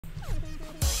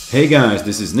Hey guys,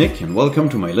 this is Nick and welcome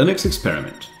to my Linux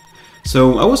experiment.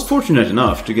 So I was fortunate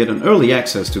enough to get an early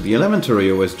access to the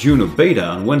Elementary OS JUNO Beta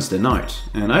on Wednesday night,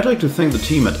 and I'd like to thank the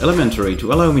team at Elementary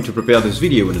to allow me to prepare this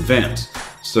video in advance.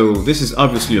 So this is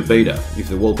obviously a beta, if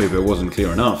the wallpaper wasn't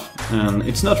clear enough, and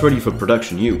it's not ready for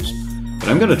production use. But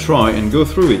I'm gonna try and go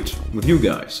through it with you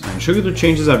guys and show you the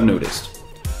changes I've noticed.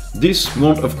 This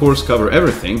won't of course cover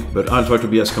everything, but I'll try to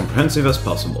be as comprehensive as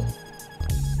possible.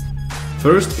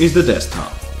 First is the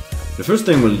desktop. The first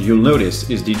thing you'll notice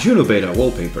is the JUNO Beta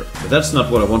wallpaper, but that's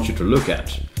not what I want you to look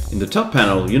at. In the top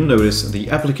panel, you'll notice the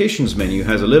Applications menu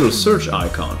has a little search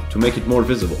icon to make it more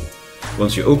visible.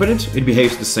 Once you open it, it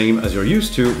behaves the same as you're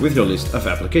used to with your list of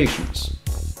applications.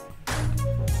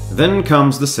 Then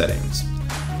comes the settings.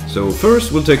 So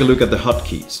first we'll take a look at the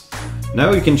hotkeys.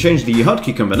 Now you can change the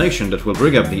hotkey combination that will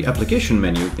bring up the Application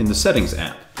menu in the Settings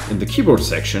app. In the keyboard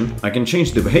section, I can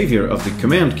change the behavior of the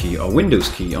Command key or Windows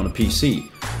key on a PC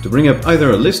to bring up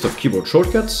either a list of keyboard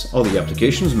shortcuts or the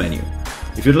Applications menu.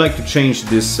 If you'd like to change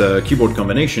this keyboard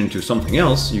combination to something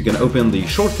else, you can open the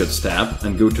Shortcuts tab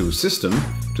and go to System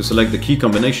to select the key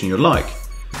combination you like.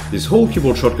 This whole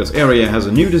keyboard shortcuts area has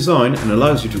a new design and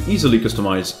allows you to easily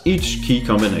customize each key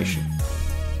combination.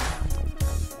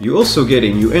 You also get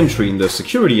a new entry in the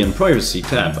Security and Privacy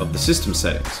tab of the System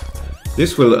settings.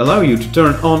 This will allow you to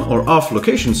turn on or off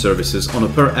location services on a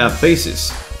per-app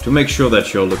basis to make sure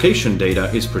that your location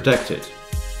data is protected.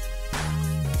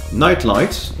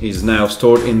 Nightlights is now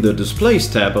stored in the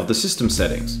Displays tab of the System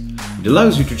settings. It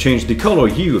allows you to change the color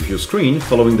hue of your screen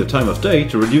following the time of day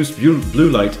to reduce blue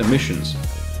light emissions.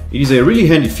 It is a really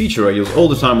handy feature I use all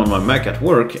the time on my Mac at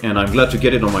work, and I'm glad to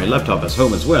get it on my laptop at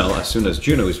home as well as soon as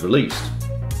JUNO is released.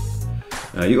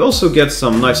 You also get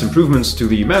some nice improvements to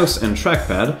the mouse and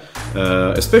trackpad,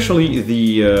 especially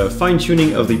the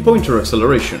fine-tuning of the pointer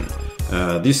acceleration.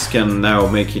 This can now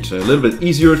make it a little bit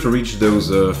easier to reach those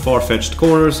far-fetched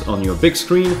corners on your big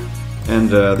screen, and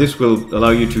this will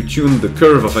allow you to tune the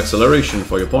curve of acceleration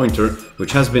for your pointer,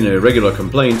 which has been a regular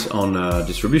complaint on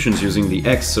distributions using the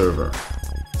X server.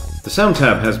 The Sound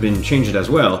tab has been changed as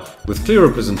well, with clear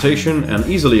representation and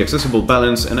easily accessible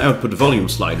balance and output volume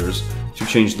sliders to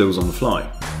change those on the fly.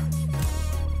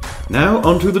 Now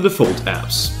onto the default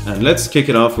apps, and let's kick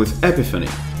it off with Epiphany.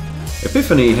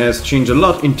 Epiphany has changed a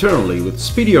lot internally with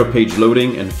speedier page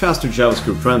loading and faster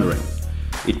JavaScript rendering.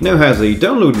 It now has a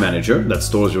download manager that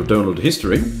stores your download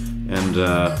history and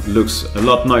looks a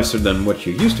lot nicer than what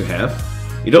you used to have.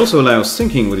 It also allows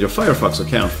syncing with your Firefox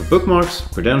account for bookmarks,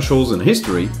 credentials and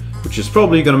history, which is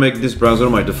probably going to make this browser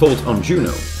my default on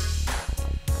JUNO.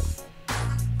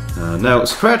 Now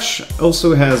Scratch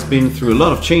also has been through a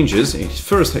lot of changes.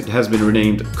 First it has been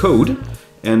renamed Code,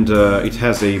 and it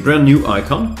has a brand new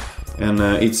icon, and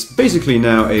it's basically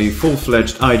now a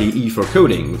full-fledged IDE for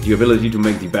coding, with the ability to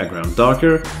make the background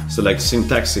darker, select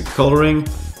syntactic coloring,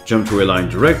 jump to a line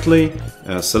directly,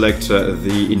 select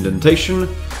the indentation,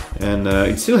 and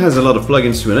it still has a lot of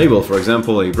plugins to enable, for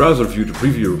example a browser view to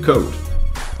preview your code.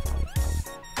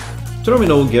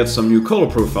 Terminal gets some new color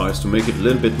profiles to make it a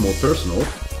little bit more personal.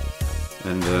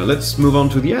 And let's move on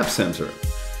to the App Center.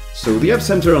 So the App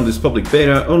Center on this public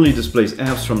beta only displays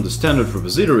apps from the standard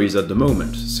repositories at the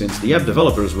moment, since the app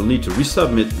developers will need to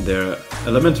resubmit their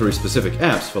Elementary specific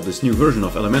apps for this new version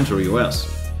of Elementary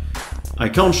OS. I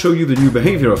can't show you the new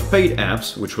behavior of paid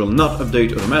apps, which will not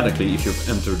update automatically if you've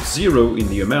entered 0 in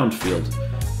the amount field.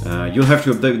 You'll have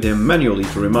to update them manually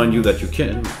to remind you that you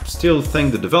can still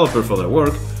thank the developer for their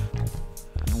work.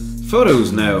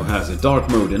 Photos now has a dark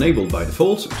mode enabled by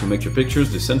default to make your pictures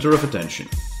the center of attention.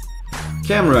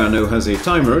 Camera now has a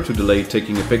timer to delay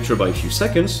taking a picture by a few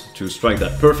seconds to strike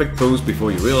that perfect pose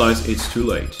before you realize it's too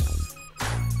late.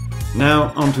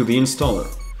 Now onto the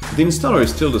installer. The installer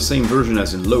is still the same version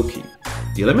as in Loki.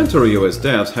 The Elementary OS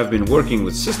devs have been working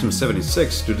with System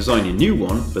 76 to design a new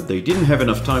one, but they didn't have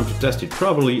enough time to test it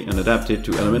properly and adapt it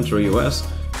to Elementary OS,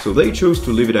 so they chose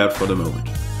to leave it out for the moment.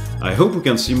 I hope we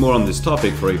can see more on this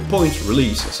topic for a point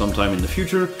release sometime in the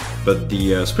future, but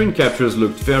the screen captures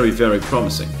looked very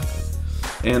promising.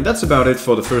 And that's about it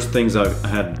for the first things I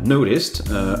had noticed.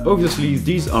 Obviously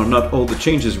these are not all the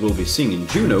changes we'll be seeing in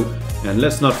JUNO, and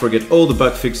let's not forget all the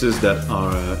bug fixes that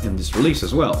are in this release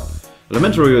as well.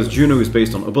 Elementary OS JUNO is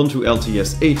based on Ubuntu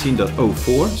LTS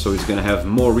 18.04, so it's gonna have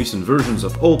more recent versions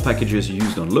of all packages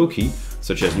used on Loki,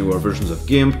 such as newer versions of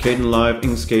GIMP, Kdenlive,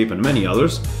 Inkscape and many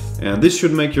others, and this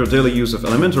should make your daily use of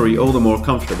Elementary all the more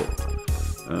comfortable.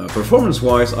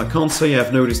 Performance-wise, I can't say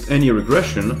I've noticed any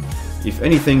regression. If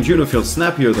anything, JUNO feels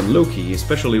snappier than Loki,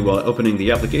 especially while opening the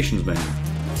Applications menu.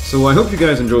 So I hope you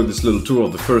guys enjoyed this little tour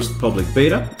of the first public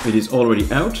beta. It is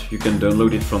already out. You can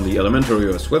download it from the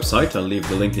Elementary OS website. I'll leave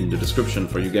the link in the description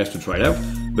for you guys to try it out.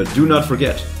 But do not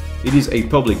forget, it is a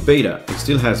public beta. It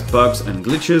still has bugs and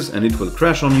glitches, and it will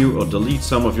crash on you or delete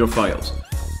some of your files.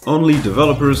 Only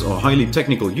developers or highly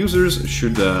technical users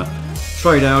should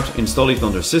try it out, install it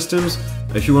on their systems.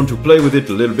 If you want to play with it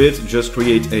a little bit, just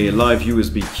create a live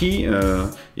USB key.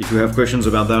 If you have questions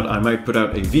about that, I might put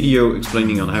out a video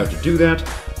explaining on how to do that.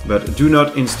 But do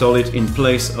not install it in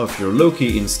place of your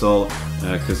Loki install,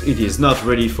 because it is not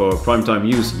ready for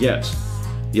primetime use yet.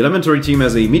 The Elementary team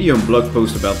has a Medium blog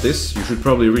post about this. You should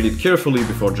probably read it carefully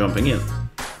before jumping in.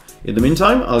 In the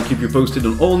meantime, I'll keep you posted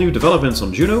on all new developments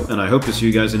on Juno, and I hope to see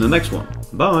you guys in the next one.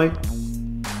 Bye!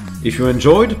 If you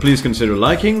enjoyed, please consider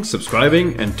liking,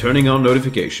 subscribing, and turning on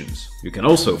notifications. You can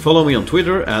also follow me on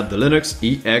Twitter at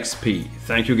TheLinuxEXP.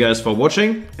 Thank you guys for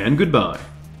watching, and goodbye!